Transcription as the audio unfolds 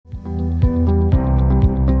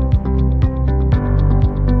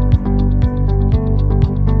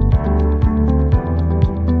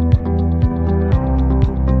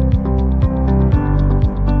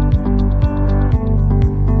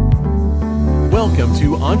Welcome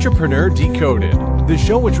to Entrepreneur Decoded, the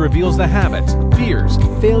show which reveals the habits, fears,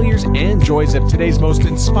 failures, and joys of today's most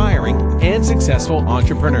inspiring and successful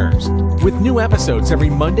entrepreneurs. With new episodes every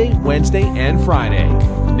Monday, Wednesday, and Friday.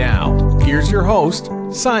 Now, here's your host,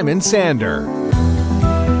 Simon Sander.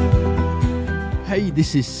 Hey,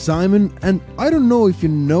 this is Simon, and I don't know if you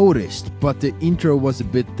noticed, but the intro was a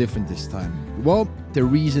bit different this time. Well, the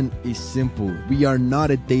reason is simple. We are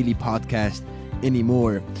not a daily podcast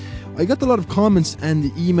anymore. I got a lot of comments and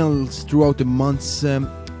emails throughout the months, and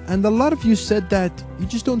a lot of you said that you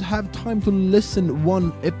just don't have time to listen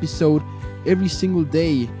one episode every single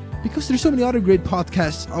day because there's so many other great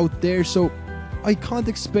podcasts out there, so I can't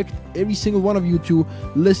expect every single one of you to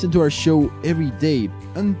listen to our show every day.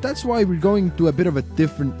 And that's why we're going to a bit of a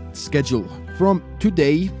different schedule. From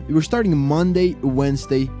today, we're starting a Monday,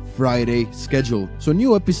 Wednesday, Friday schedule. So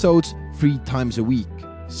new episodes 3 times a week.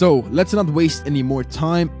 So let's not waste any more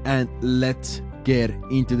time and let's get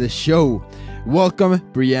into the show. Welcome,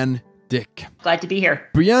 Breanne Dyck. Glad to be here.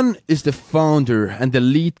 Breanne is the founder and the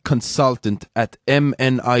lead consultant at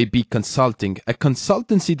MNIB Consulting, a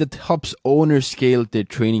consultancy that helps owners scale their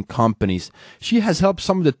training companies. She has helped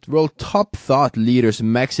some of the world's top thought leaders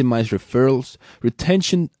maximize referrals,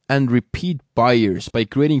 retention, and repeat buyers by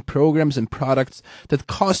creating programs and products that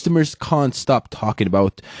customers can't stop talking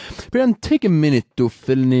about. Breanne, take a minute to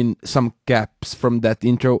fill in some gaps from that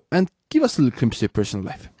intro and give us a little glimpse of your personal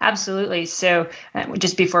life. Absolutely. So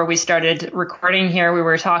just before we started recording here, we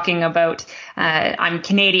were talking about I'm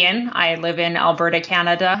Canadian. I live in Alberta,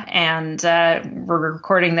 Canada, and we're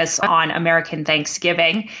recording this on American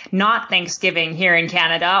Thanksgiving, not Thanksgiving here in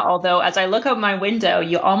Canada. Although as I look out my window,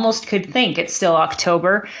 you almost could think it's still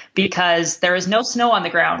October because there is no snow on the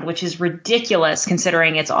ground, which is ridiculous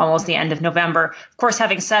considering it's almost the end of November. Of course,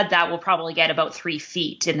 having said that, we'll probably get about 3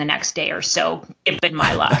 feet in the next day or so, given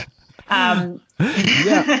my luck. I'm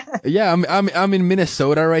in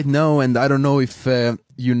Minnesota right now, and I don't know if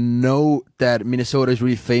you know that Minnesota is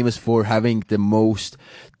really famous for having the most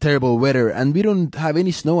terrible weather, and we don't have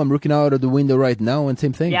any snow. I'm looking out of the window right now, and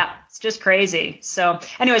same thing. Yeah, it's just crazy. So,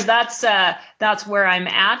 anyways, that's where I'm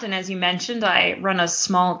at. And as you mentioned, I run a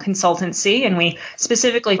small consultancy, and we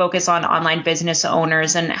specifically focus on online business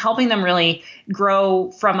owners and helping them really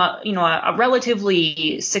grow from a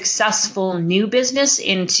relatively successful new business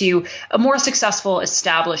into a more successful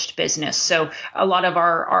established business. So a lot of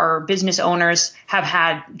our business owners have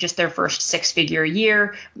had just their first 6-figure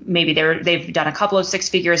year. Maybe they've done a couple of 6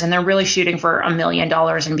 figures and they're really shooting for $1 million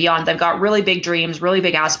and beyond. They've got really big dreams, really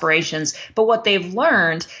big aspirations. But what they've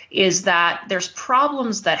learned is that there's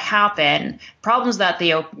problems that happen, problems that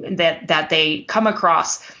they come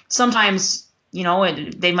across. Sometimes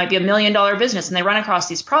they might be $1 million business and they run across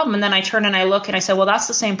these problems. And then I turn and I look and I say, well, that's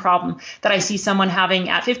the same problem that I see someone having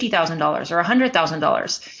at $50,000 or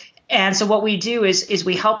 $100,000. And so what we do is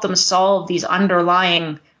we help them solve these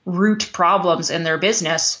underlying root problems in their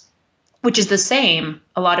business, which is the same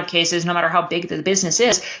a lot of cases, no matter how big the business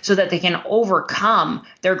is, so that they can overcome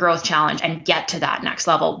their growth challenge and get to that next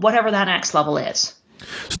level, whatever that next level is.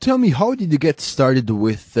 So tell me, how did you get started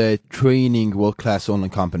with training world-class online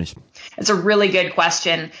companies? It's a really good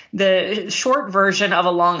question. The short version of a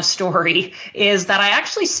long story is that I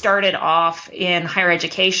actually started off in higher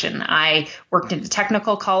education. I worked in a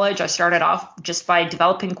technical college. I started off just by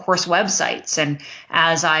developing course websites. And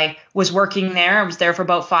as I was working there, I was there for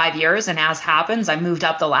about 5 years. And as happens, I moved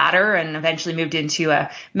up the ladder and eventually moved into a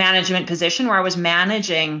management position where I was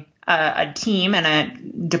managing a team and a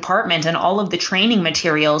department and all of the training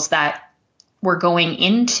materials that were going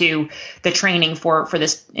into the training for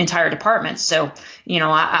this entire department. So,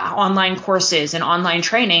 online courses and online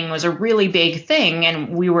training was a really big thing.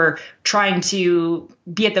 And we were trying to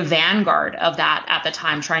be at the vanguard of that at the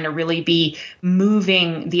time, trying to really be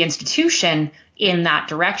moving the institution in that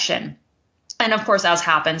direction. And of course, as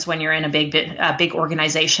happens when you're in a big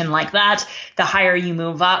organization like that, the higher you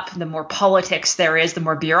move up, the more politics there is, the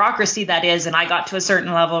more bureaucracy that is. And I got to a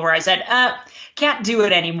certain level where I said, can't do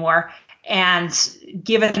it anymore. And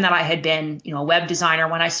given that I had been, a web designer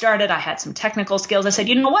when I started, I had some technical skills. I said,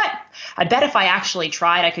 you know what? I bet if I actually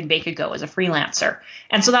tried, I could make it go as a freelancer.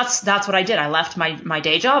 And so that's what I did. I left my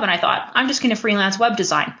day job and I thought, I'm just going to freelance web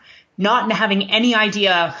design. Not having any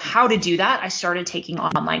idea how to do that, I started taking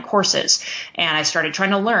online courses and I started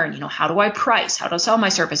trying to learn, how do I price, how to sell my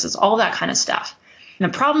services, all that kind of stuff.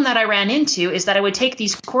 And the problem that I ran into is that I would take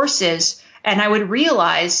these courses and I would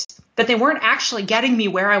realize that they weren't actually getting me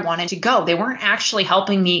where I wanted to go. They weren't actually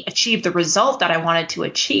helping me achieve the result that I wanted to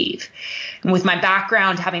achieve. And with my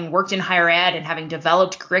background, having worked in higher ed and having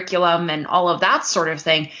developed curriculum and all of that sort of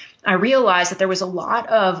thing, I realized that there was a lot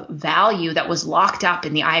of value that was locked up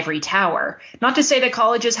in the ivory tower. Not to say that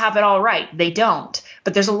colleges have it all right. They don't.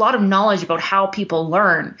 But there's a lot of knowledge about how people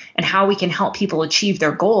learn and how we can help people achieve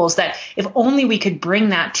their goals that if only we could bring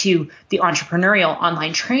that to the entrepreneurial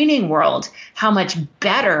online training world, how much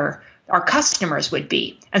better our customers would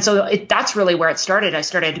be. And so that's really where it started. I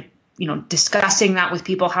started discussing that with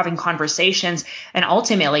people, having conversations, and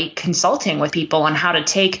ultimately consulting with people on how to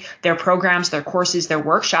take their programs, their courses, their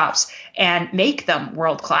workshops, and make them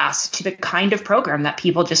world-class to the kind of program that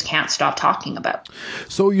people just can't stop talking about.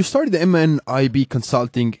 So you started the MNIB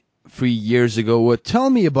Consulting 3 years ago. Tell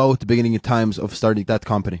me about the beginning times of starting that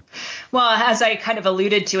company. Well, as I kind of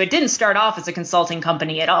alluded to, it didn't start off as a consulting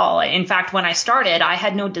company at all. In fact, when I started, I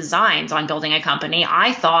had no designs on building a company.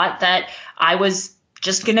 I thought that I was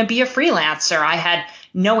just going to be a freelancer. I had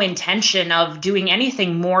no intention of doing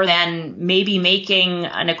anything more than maybe making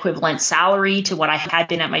an equivalent salary to what I had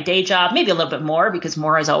been at my day job, maybe a little bit more because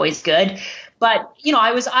more is always good. But,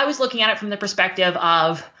 I was looking at it from the perspective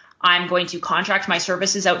of I'm going to contract my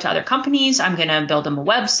services out to other companies. I'm going to build them a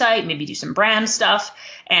website, maybe do some brand stuff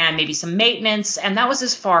and maybe some maintenance. And that was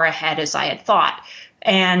as far ahead as I had thought.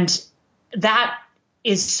 And that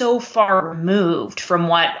is so far removed from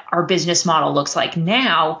what our business model looks like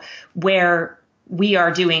now, where we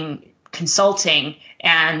are doing consulting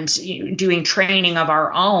and doing training of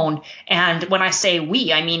our own. And when I say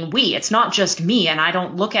we, I mean we. It's not just me. And I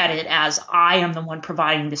don't look at it as I am the one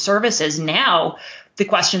providing the services. Now, the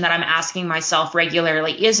question that I'm asking myself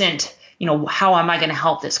regularly isn't, how am I going to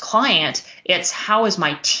help this client? It's how is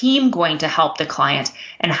my team going to help the client?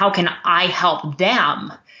 And how can I help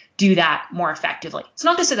them do that more effectively? It's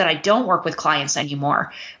not to say that I don't work with clients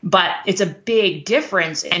anymore, but it's a big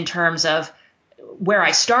difference in terms of where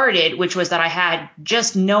I started, which was that I had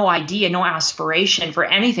just no idea, no aspiration for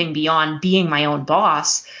anything beyond being my own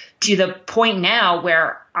boss, to the point now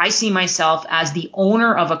where I see myself as the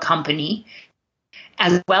owner of a company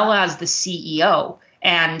as well as the CEO.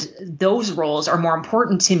 And those roles are more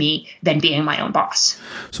important to me than being my own boss.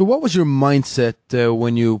 So what was your mindset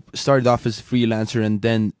when you started off as a freelancer and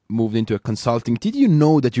then moved into a consulting? Did you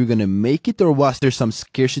know that you're going to make it, or was there some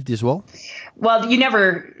scarcity as well? Well, you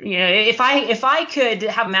never, if I could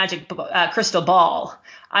have a magic crystal ball,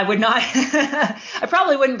 I would not, I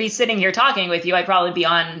probably wouldn't be sitting here talking with you. I'd probably be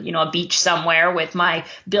on, a beach somewhere with my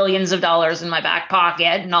billions of dollars in my back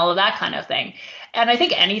pocket and all of that kind of thing. And I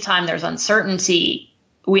think anytime there's uncertainty,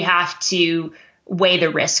 we have to weigh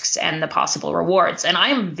the risks and the possible rewards. And I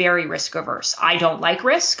am very risk averse. I don't like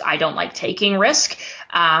risk. I don't like taking risk.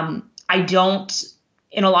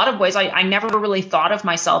 In a lot of ways, I never really thought of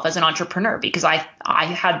myself as an entrepreneur because I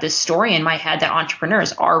had this story in my head that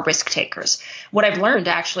entrepreneurs are risk takers. What I've learned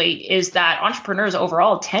actually is that entrepreneurs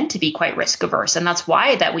overall tend to be quite risk averse. And that's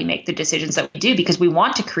why that we make the decisions that we do, because we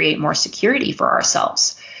want to create more security for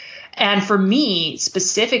ourselves. And for me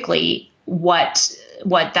specifically, what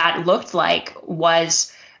that looked like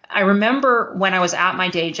was, I remember when I was at my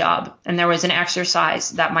day job and there was an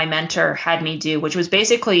exercise that my mentor had me do, which was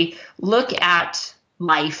basically look at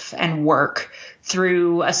life and work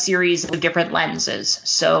through a series of different lenses.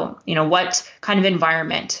 So, what kind of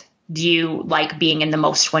environment do you like being in the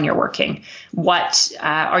most when you're working? What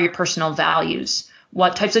are your personal values?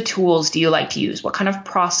 What types of tools do you like to use? What kind of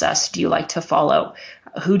process do you like to follow?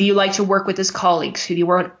 Who do you like to work with as colleagues? Who do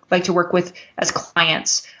you like to work with as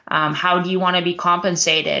clients? How do you want to be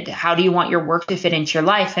compensated? How do you want your work to fit into your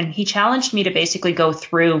life? And he challenged me to basically go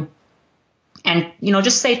through and,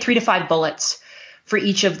 just say 3 to 5 bullets for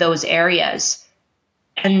each of those areas.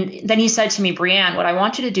 And then he said to me, Breanne, what I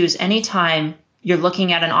want you to do is anytime you're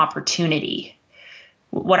looking at an opportunity,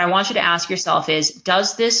 what I want you to ask yourself is,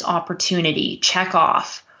 does this opportunity check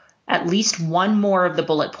off at least one more of the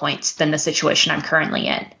bullet points than the situation I'm currently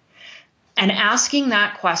in? And asking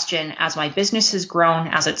that question as my business has grown,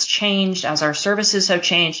 as it's changed, as our services have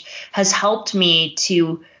changed, has helped me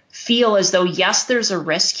to feel as though, yes, there's a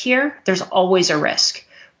risk here. There's always a risk,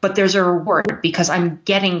 but there's a reward because I'm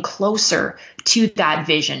getting closer to that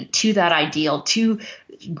vision, to that ideal, to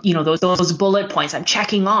those bullet points. I'm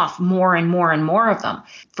checking off more and more and more of them.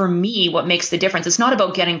 For me, what makes the difference, it's not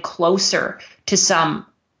about getting closer to some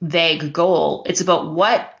vague goal. It's about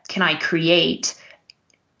what can I create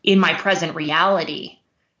in my present reality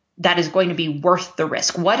that is going to be worth the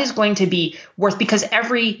risk. What is going to be worth, because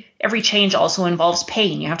every change also involves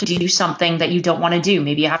pain. You have to do something that you don't want to do.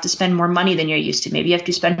 Maybe you have to spend more money than you're used to. Maybe you have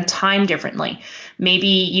to spend time differently. Maybe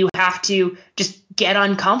you have to just get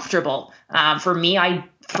uncomfortable. For me,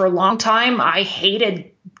 for a long time, I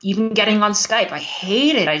hated even getting on Skype.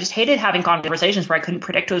 I just hated having conversations where I couldn't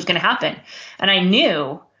predict what was going to happen. And I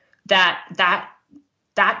knew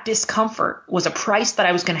that discomfort was a price that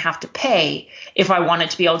I was going to have to pay if I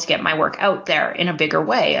wanted to be able to get my work out there in a bigger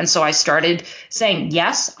way. And so I started saying,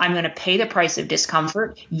 yes, I'm going to pay the price of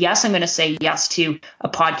discomfort. Yes, I'm going to say yes to a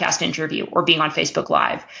podcast interview or being on Facebook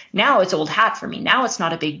Live. Now it's old hat for me. Now it's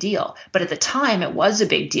not a big deal. But at the time, it was a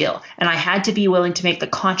big deal. And I had to be willing to make the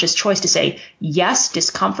conscious choice to say, yes,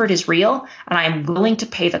 discomfort is real. And I am willing to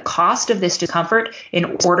pay the cost of this discomfort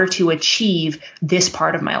in order to achieve this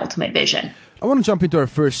part of my ultimate vision. I want to jump into our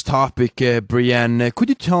first topic, Breanne. Could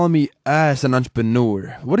you tell me, as an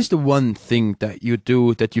entrepreneur, what is the one thing that you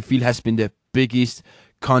do that you feel has been the biggest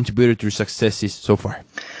contributor to successes so far?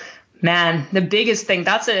 Man, the biggest thing,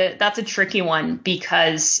 that's a tricky one,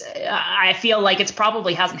 because I feel like it's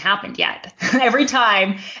probably hasn't happened yet. Every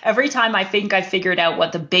time I think I figured out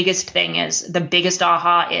what the biggest thing is, the biggest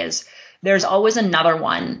aha is, there's always another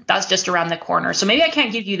one that's just around the corner. So maybe I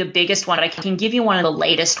can't give you the biggest one, but I can give you one of the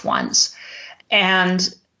latest ones. And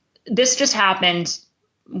this just happened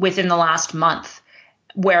within the last month,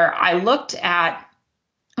 where I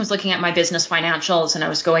was looking at my business financials, and I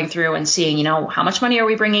was going through and seeing, how much money are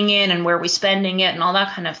we bringing in and where are we spending it and all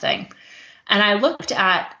that kind of thing. And I looked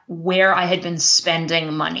at where I had been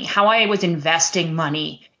spending money, how I was investing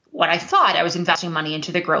money, what I thought I was investing money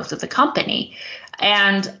into the growth of the company.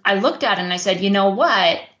 And I looked at it and I said, you know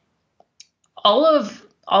what? All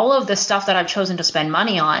of the stuff that I've chosen to spend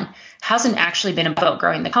money on hasn't actually been about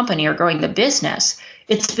growing the company or growing the business.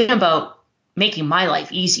 It's been about making my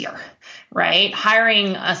life easier, right?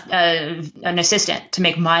 Hiring an assistant to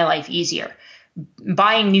make my life easier,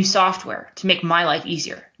 buying new software to make my life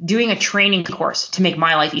easier, doing a training course to make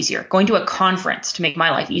my life easier, going to a conference to make my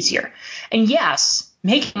life easier. And yes,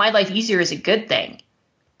 making my life easier is a good thing,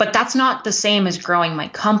 but that's not the same as growing my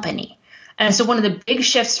company. And so one of the big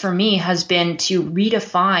shifts for me has been to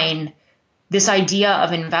redefine this idea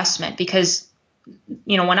of investment, because,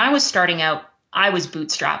 when I was starting out, I was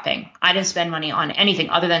bootstrapping. I didn't spend money on anything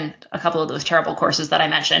other than a couple of those terrible courses that I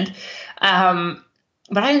mentioned. But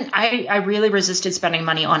I really resisted spending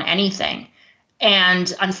money on anything.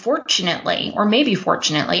 And unfortunately, or maybe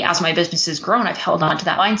fortunately, as my business has grown, I've held on to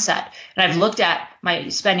that mindset. And I've looked at my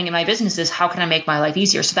spending in my businesses. How can I make my life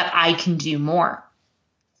easier so that I can do more?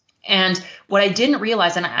 And what I didn't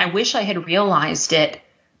realize, and I wish I had realized it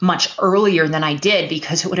much earlier than I did,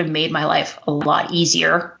 because it would have made my life a lot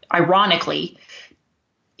easier, ironically,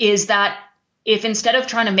 is that if instead of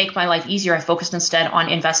trying to make my life easier, I focused instead on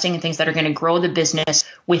investing in things that are going to grow the business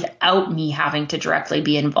without me having to directly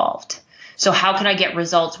be involved. So how can I get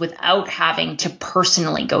results without having to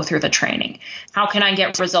personally go through the training? How can I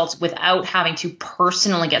get results without having to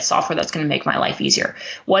personally get software that's going to make my life easier?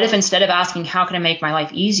 What if instead of asking, how can I make my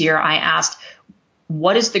life easier, I asked,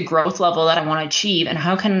 what is the growth level that I want to achieve,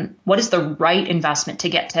 and what is the right investment to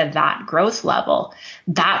get to that growth level?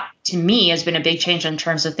 That to me has been a big change in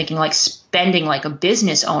terms of thinking like spending like a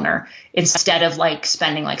business owner instead of like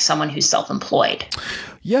spending like someone who's self-employed.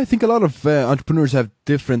 Yeah, I think a lot of entrepreneurs have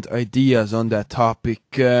different ideas on that topic.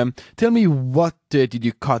 Tell me, what did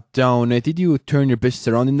you cut down? Did you turn your business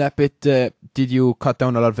around in that bit? Did you cut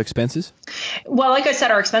down a lot of expenses? Well, like I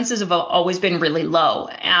said, our expenses have always been really low.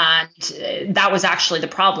 And that was actually the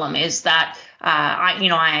problem, is that I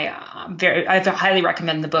highly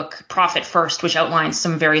recommend the book Profit First, which outlines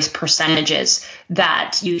some various percentages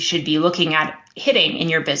that you should be looking at hitting in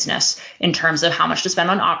your business in terms of how much to spend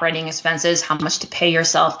on operating expenses, how much to pay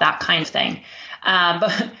yourself, that kind of thing.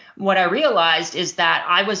 But what I realized is that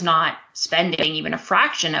I was not spending even a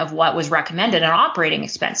fraction of what was recommended in operating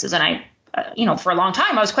expenses. And for a long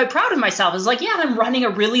time, I was quite proud of myself. I was like, yeah, I'm running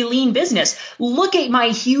a really lean business. Look at my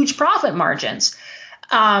huge profit margins.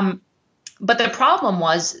 But the problem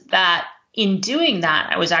was that in doing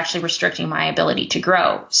that, I was actually restricting my ability to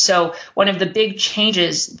grow. So one of the big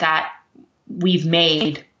changes that we've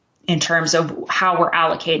made in terms of how we're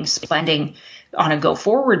allocating spending on a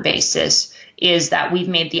go-forward basis is that we've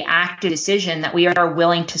made the active decision that we are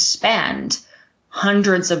willing to spend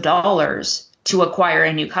hundreds of dollars to acquire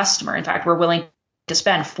a new customer. In fact, we're willing to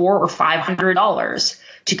spend $400 or $500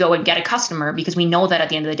 to go and get a customer, because we know that at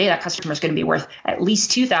the end of the day, that customer is going to be worth at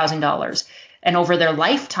least $2,000. And over their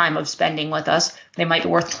lifetime of spending with us, they might be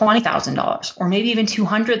worth $20,000 or maybe even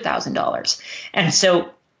 $200,000. And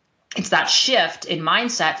so it's that shift in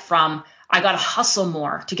mindset from, I got to hustle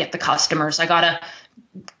more to get the customers. I got to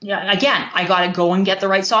go and get the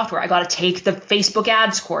right software. I got to take the Facebook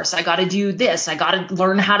ads course. I got to do this. I got to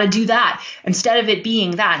learn how to do that. Instead of it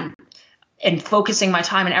being that and focusing my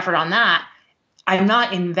time and effort on that, I'm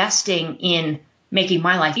not investing in making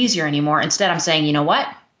my life easier anymore. Instead, I'm saying, you know what?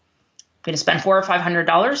 going to spend $400 or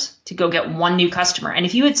 $500 to go get one new customer. And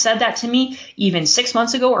if you had said that to me even 6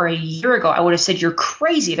 months ago or a year ago, I would have said, you're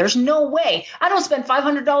crazy. There's no way. I don't spend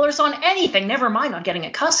 $500 on anything, never mind on getting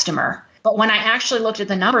a customer. But when I actually looked at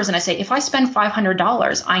the numbers and I say, if I spend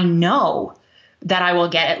 $500, I know that I will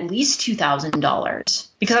get at least $2,000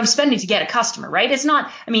 because I'm spending to get a customer, right? It's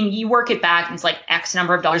not, I mean, you work it back and it's like X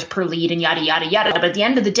number of dollars per lead and yada, yada, yada. But at the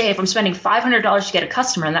end of the day, if I'm spending $500 to get a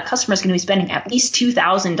customer and that customer is going to be spending at least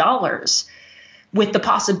 $2,000 with the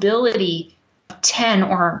possibility of 10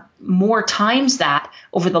 or more times that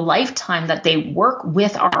over the lifetime that they work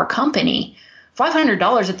with our company,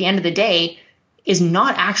 $500 at the end of the day is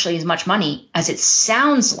not actually as much money as it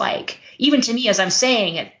sounds like. Even to me, as I'm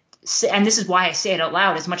saying it, and this is why I say it out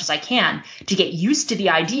loud as much as I can, to get used to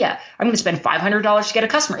the idea, I'm going to spend $500 to get a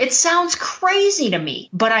customer. It sounds crazy to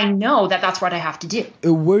me, but I know that that's what I have to do.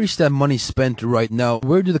 Where is that money spent right now?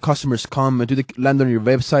 Where do the customers come? Do they land on your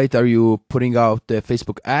website? Are you putting out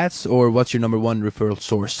Facebook ads, or what's your number one referral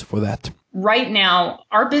source for that? Right now,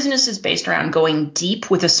 our business is based around going deep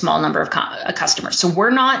with a small number of customers. So we're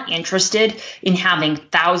not interested in having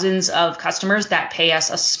thousands of customers that pay us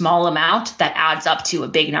a small amount that adds up to a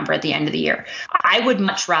big number at the end of the year. I would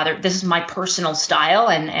much rather, this is my personal style,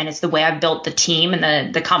 and it's the way I've built the team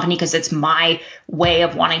and the company because it's my way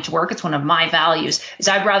of wanting to work. It's one of my values, is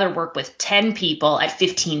I'd rather work with 10 people at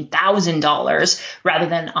 $15,000 rather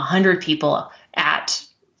than 100 people at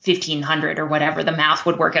 1,500 or whatever the math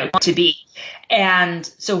would work out to be. And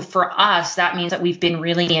so for us, that means that we've been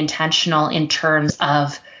really intentional in terms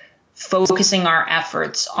of focusing our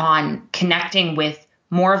efforts on connecting with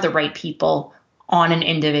more of the right people on an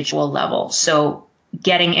individual level. So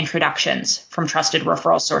getting introductions from trusted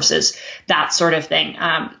referral sources, that sort of thing.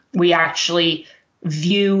 We actually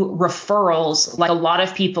view referrals like a lot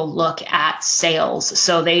of people look at sales.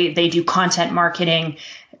 So they do content marketing.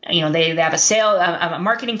 You know, they have a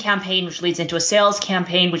marketing campaign, which leads into a sales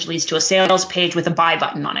campaign, which leads to a sales page with a buy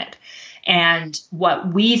button on it. And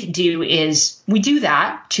what we do is we do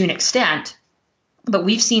that to an extent, but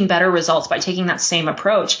we've seen better results by taking that same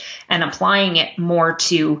approach and applying it more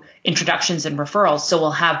to introductions and referrals. So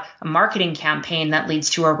we'll have a marketing campaign that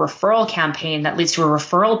leads to a referral campaign that leads to a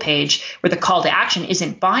referral page where the call to action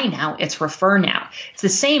isn't buy now, it's refer now. It's the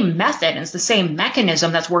same method and it's the same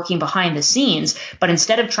mechanism that's working behind the scenes. But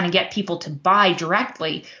instead of trying to get people to buy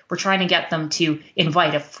directly, we're trying to get them to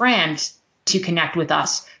invite a friend to connect with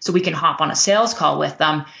us so we can hop on a sales call with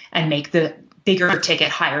them and make the bigger ticket,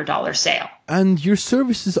 higher dollar sale. And your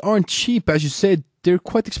services aren't cheap. As you said, they're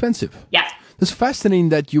quite expensive. Yeah. It's fascinating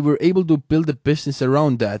that you were able to build a business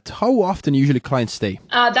around that. How often usually clients stay?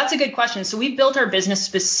 That's a good question. So we built our business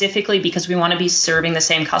specifically because we want to be serving the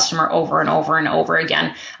same customer over and over and over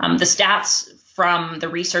again. The stats from the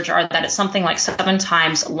research are that it's something like 7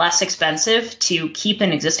 times less expensive to keep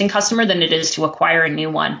an existing customer than it is to acquire a new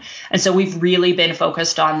one. And so we've really been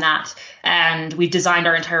focused on that. And we've designed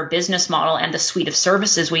our entire business model and the suite of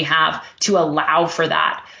services we have to allow for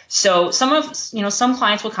that. So some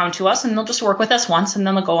clients will come to us and they'll just work with us once and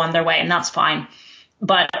then they'll go on their way, and that's fine.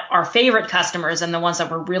 But our favorite customers and the ones that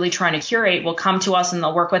we're really trying to curate will come to us and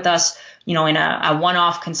they'll work with us, in a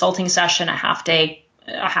one-off consulting session, a half day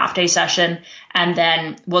session, and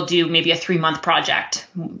then we'll do maybe a 3-month project,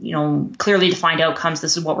 clearly defined outcomes.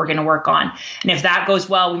 This is what we're going to work on. And if that goes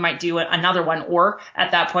well, we might do another one, or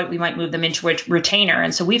at that point, we might move them into a retainer.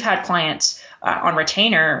 And so we've had clients on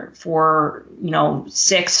retainer for,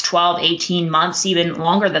 6, 12, 18 months, even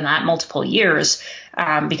longer than that, multiple years,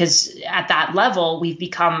 because at that level, we've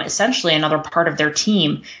become essentially another part of their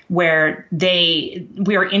team where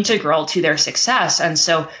we are integral to their success. And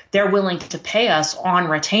so they're willing to pay us on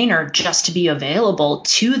retainer just to be available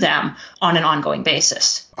to them on an ongoing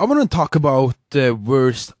basis. I want to talk about the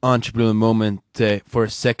worst entrepreneurial moment for a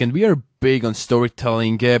second. We are big on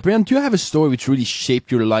storytelling. Breanne, do you have a story which really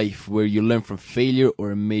shaped your life where you learned from failure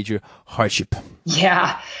or a major hardship?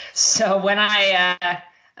 Yeah. So when like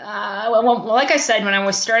I said, when I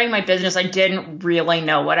was starting my business, I didn't really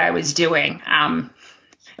know what I was doing.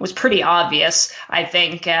 It was pretty obvious, I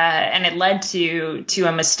think, and it led to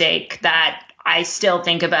a mistake that I still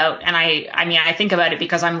think about. And I think about it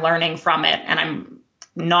because I'm learning from it, and I'm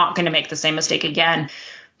not going to make the same mistake again.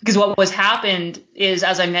 Because what was happened is,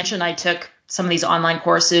 as I mentioned, I took some of these online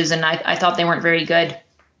courses and I thought they weren't very good.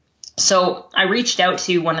 So I reached out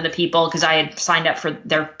to one of the people because I had signed up for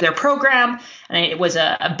their program, and it was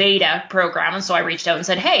a beta program. And so I reached out and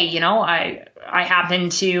said, hey, I happen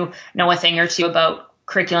to know a thing or two about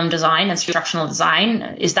curriculum design, instructional design.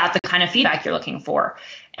 Is that the kind of feedback you're looking for?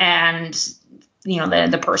 And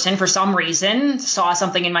the person for some reason saw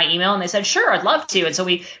something in my email and they said, sure, I'd love to. And so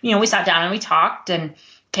we sat down and we talked and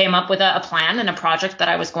came up with a plan and a project that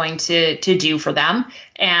I was going to do for them.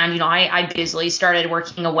 And, I busily started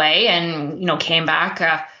working away and, came back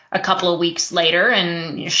a couple of weeks later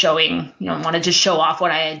and showing, wanted to show off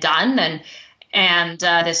what I had done. And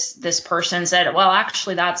this person said, well,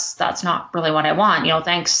 actually, that's not really what I want.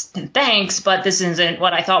 Thanks, but this isn't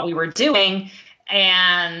what I thought we were doing.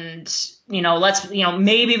 And, let's,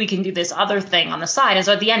 maybe we can do this other thing on the side. And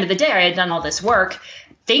so at the end of the day, I had done all this work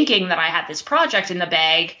thinking that I had this project in the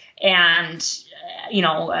bag. And,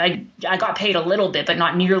 I got paid a little bit, but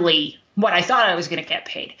not nearly what I thought I was going to get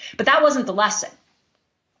paid. But that wasn't the lesson.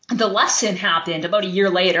 The lesson happened about a year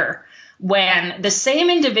later when the same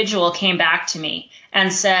individual came back to me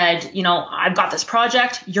and said, I've got this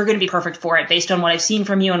project. You're going to be perfect for it based on what I've seen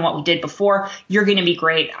from you and what we did before. You're going to be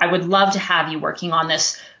great. I would love to have you working on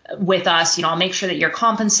this with us. I'll make sure that you're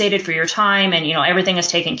compensated for your time and, everything is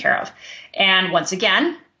taken care of. And once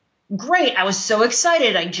again, great. I was so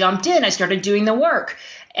excited. I jumped in. I started doing the work.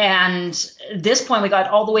 And at this point, we got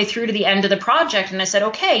all the way through to the end of the project. And I said,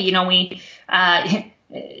 okay,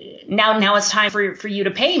 now it's time for you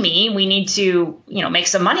to pay me. We need to, make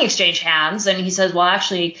some money exchange hands. And he says, well,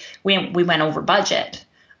 actually, we went over budget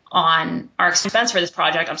on our expense for this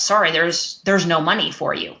project. I'm sorry, there's no money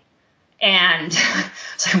for you. And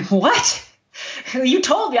so what? You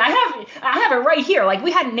told me I have it right here. Like,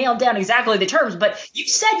 we hadn't nailed down exactly the terms, but you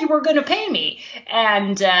said you were going to pay me.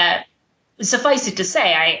 And suffice it to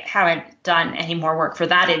say, I haven't done any more work for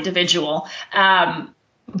that individual.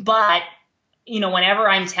 But whenever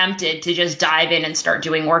I'm tempted to just dive in and start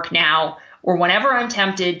doing work now, or whenever I'm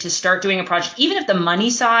tempted to start doing a project, even if the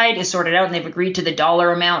money side is sorted out and they've agreed to the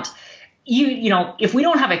dollar amount, if we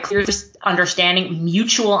don't have a clear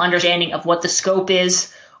mutual understanding of what the scope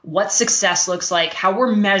is, what success looks like, how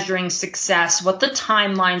we're measuring success, what the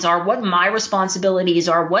timelines are, what my responsibilities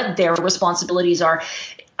are, what their responsibilities are,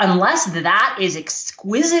 unless that is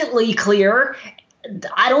exquisitely clear,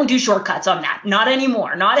 I don't do shortcuts on that. Not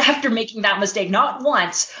anymore. Not after making that mistake. Not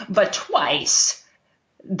once, but twice.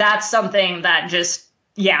 That's something that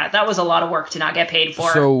that was a lot of work to not get paid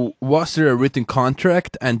for. So was there a written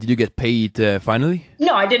contract and did you get paid finally?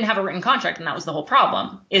 No, I didn't have a written contract, and that was the whole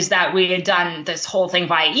problem, is that we had done this whole thing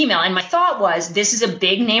via email. And my thought was, this is a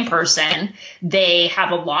big name person. They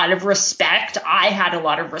have a lot of respect. I had a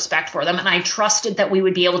lot of respect for them, and I trusted that we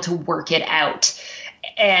would be able to work it out.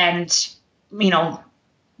 And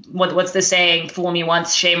what's the saying? Fool me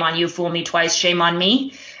once, shame on you. Fool me twice, shame on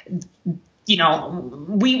me.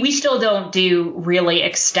 We still don't do really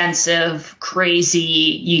extensive, crazy,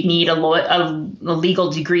 you need a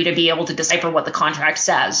legal degree to be able to decipher what the contract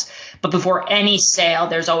says. But before any sale,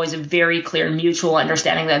 there's always a very clear mutual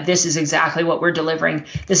understanding that this is exactly what we're delivering.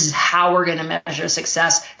 This is how we're going to measure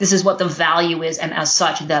success. This is what the value is. And as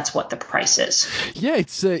such, that's what the price is. Yeah,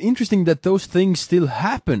 it's interesting that those things still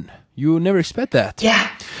happen. You never expect that. Yeah.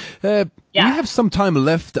 We have some time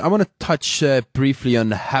left. I want to touch briefly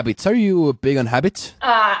on habits. Are you big on habits?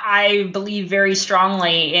 I believe very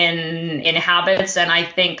strongly in habits. And I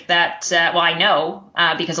think that, I know,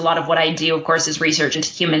 because a lot of what I do, of course, is research into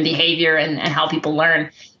human behavior and how people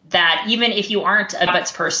learn, that even if you aren't a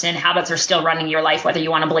habits person, habits are still running your life, whether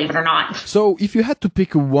you want to believe it or not. So if you had to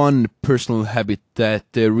pick one personal habit that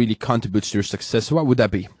really contributes to your success, what would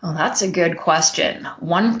that be? Well, that's a good question.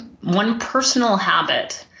 One personal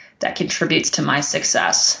habit that contributes to my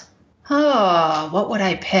success. Oh, what would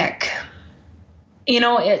I pick?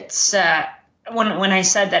 It's when I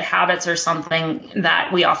said that habits are something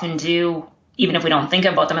that we often do, even if we don't think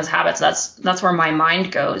about them as habits, that's where my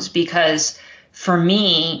mind goes. Because for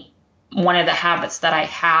me, one of the habits that I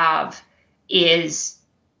have is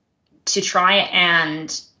to try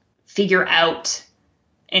and figure out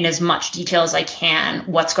in as much detail as I can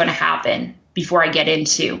what's going to happen before I get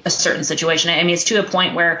into a certain situation. I mean, it's to a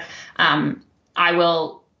point where I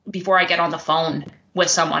will, before I get on the phone with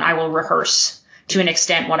someone, I will rehearse to an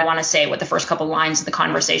extent what I want to say, what the first couple lines of the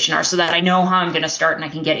conversation are, so that I know how I'm going to start and I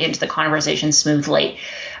can get into the conversation smoothly.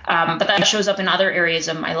 But that shows up in other areas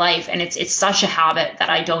of my life. And it's such a habit that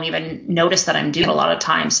I don't even notice that I'm doing a lot of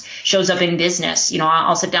times. Shows up in business.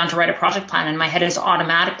 I'll sit down to write a project plan and my head is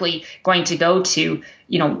automatically going to go to,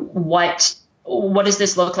 what does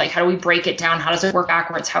this look like? How do we break it down? How does it work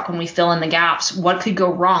backwards? How can we fill in the gaps? What could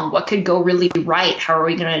go wrong? What could go really right? How are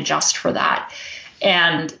we going to adjust for that?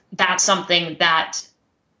 And that's something that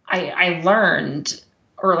I learned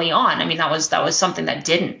early on. I mean, that was something that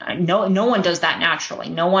no one does that naturally.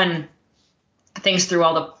 No one thinks through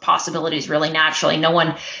all the possibilities really naturally. No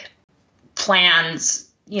one plans,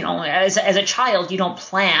 as a child, you don't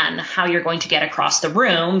plan how you're going to get across the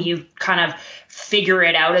room. You kind of figure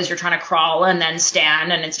it out as you're trying to crawl and then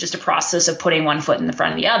stand. And it's just a process of putting one foot in the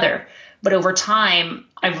front of the other. But over time,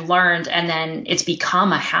 I've learned, and then it's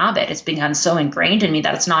become a habit. It's become so ingrained in me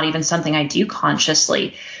that it's not even something I do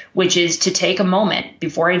consciously, which is to take a moment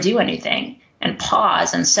before I do anything and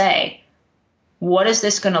pause and say, what is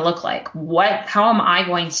this going to look like? How am I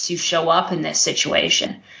going to show up in this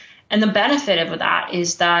situation? And the benefit of that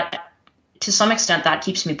is that to some extent that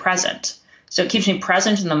keeps me present. So it keeps me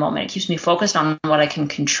present in the moment. It keeps me focused on what I can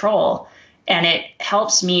control. And it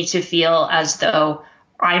helps me to feel as though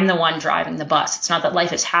I'm the one driving the bus. It's not that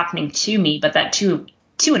life is happening to me, but that to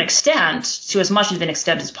an extent, to as much of an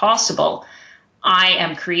extent as possible, I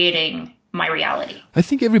am creating my reality. I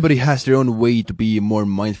think everybody has their own way to be more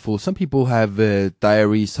mindful. Some people have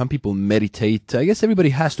diaries, some people meditate. I guess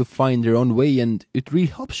everybody has to find their own way, and it really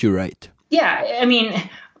helps you, right? Yeah, I mean,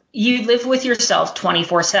 you live with yourself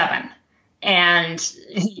 24/7, and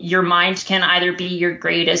your mind can either be your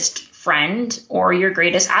greatest friend or your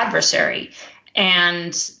greatest adversary.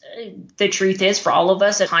 And the truth is, for all of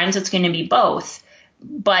us, at times it's going to be both.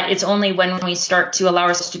 But it's only when we start to allow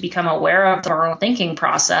ourselves to become aware of our own thinking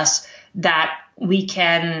process that we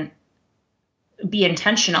can be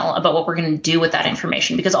intentional about what we're going to do with that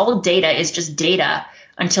information. Because all data is just data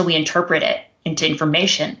until we interpret it into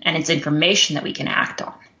information, and it's information that we can act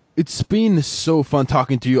on. It's been so fun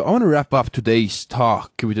talking to you. I want to wrap up today's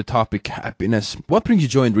talk with the topic happiness. What brings you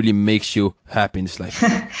joy and really makes you happy in this life?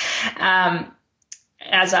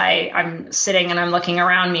 As I'm sitting and I'm looking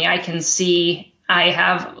around me, I can see I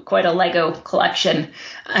have quite a Lego collection.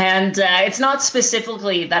 And it's not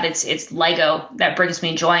specifically that it's Lego that brings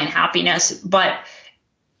me joy and happiness, but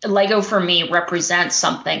Lego for me represents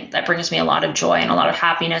something that brings me a lot of joy and a lot of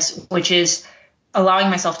happiness, which is allowing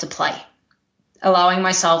myself to play, allowing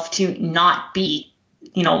myself to not be,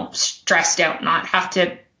 stressed out, not have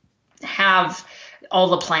to have all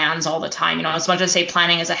the plans all the time. As much as I say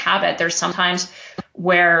planning is a habit, there's sometimes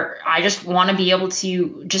where I just want to be able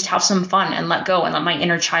to just have some fun and let go and let my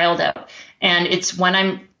inner child out. And it's when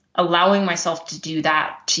I'm allowing myself to do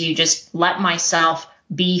that, to just let myself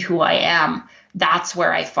be who I am, that's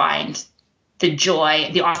where I find the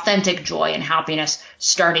joy, the authentic joy and happiness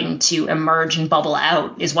starting to emerge and bubble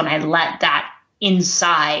out, is when I let that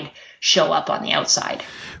inside show up on the outside.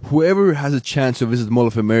 Whoever has a chance to visit Mall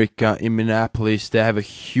of America in Minneapolis, they have a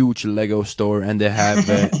huge Lego store, and they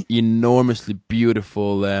have enormously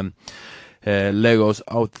beautiful Legos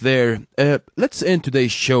out there. Let's end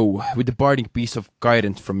today's show with a parting piece of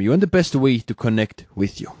guidance from you and the best way to connect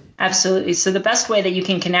with you. Absolutely. So the best way that you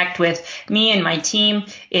can connect with me and my team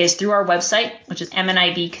is through our website, which is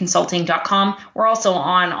mnibconsulting.com. We're also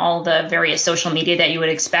on all the various social media that you would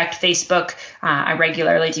expect. Facebook, I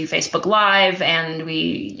regularly do Facebook Live, and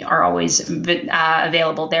we are always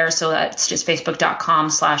available there. So that's just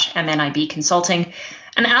facebook.com/mnibconsulting.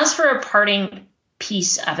 And as for a parting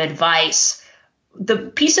piece of advice, the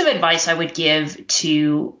piece of advice I would give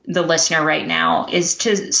to the listener right now is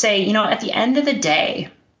to say, at the end of the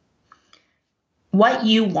day, what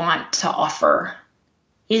you want to offer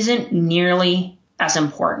isn't nearly as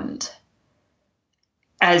important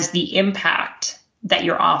as the impact that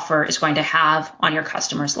your offer is going to have on your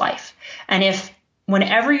customer's life. And if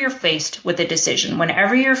whenever you're faced with a decision,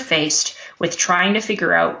 whenever you're faced with trying to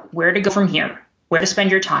figure out where to go from here, where to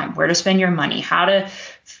spend your time, where to spend your money, how to,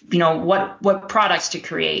 what products to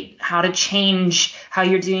create, how to change how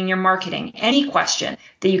you're doing your marketing, any question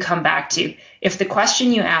that you come back to, if the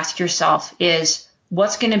question you ask yourself is,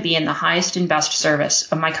 what's going to be in the highest and best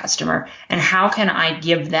service of my customer, and how can I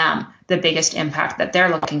give them the biggest impact that they're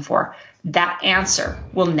looking for, that answer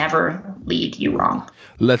will never lead you wrong.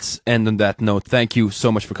 Let's end on that note. Thank you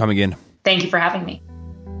so much for coming in. Thank you for having me.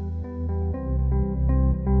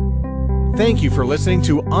 Thank you for listening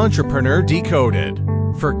to Entrepreneur Decoded.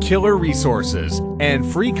 For killer resources and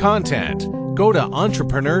free content, go to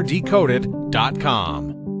entrepreneurdecoded.com.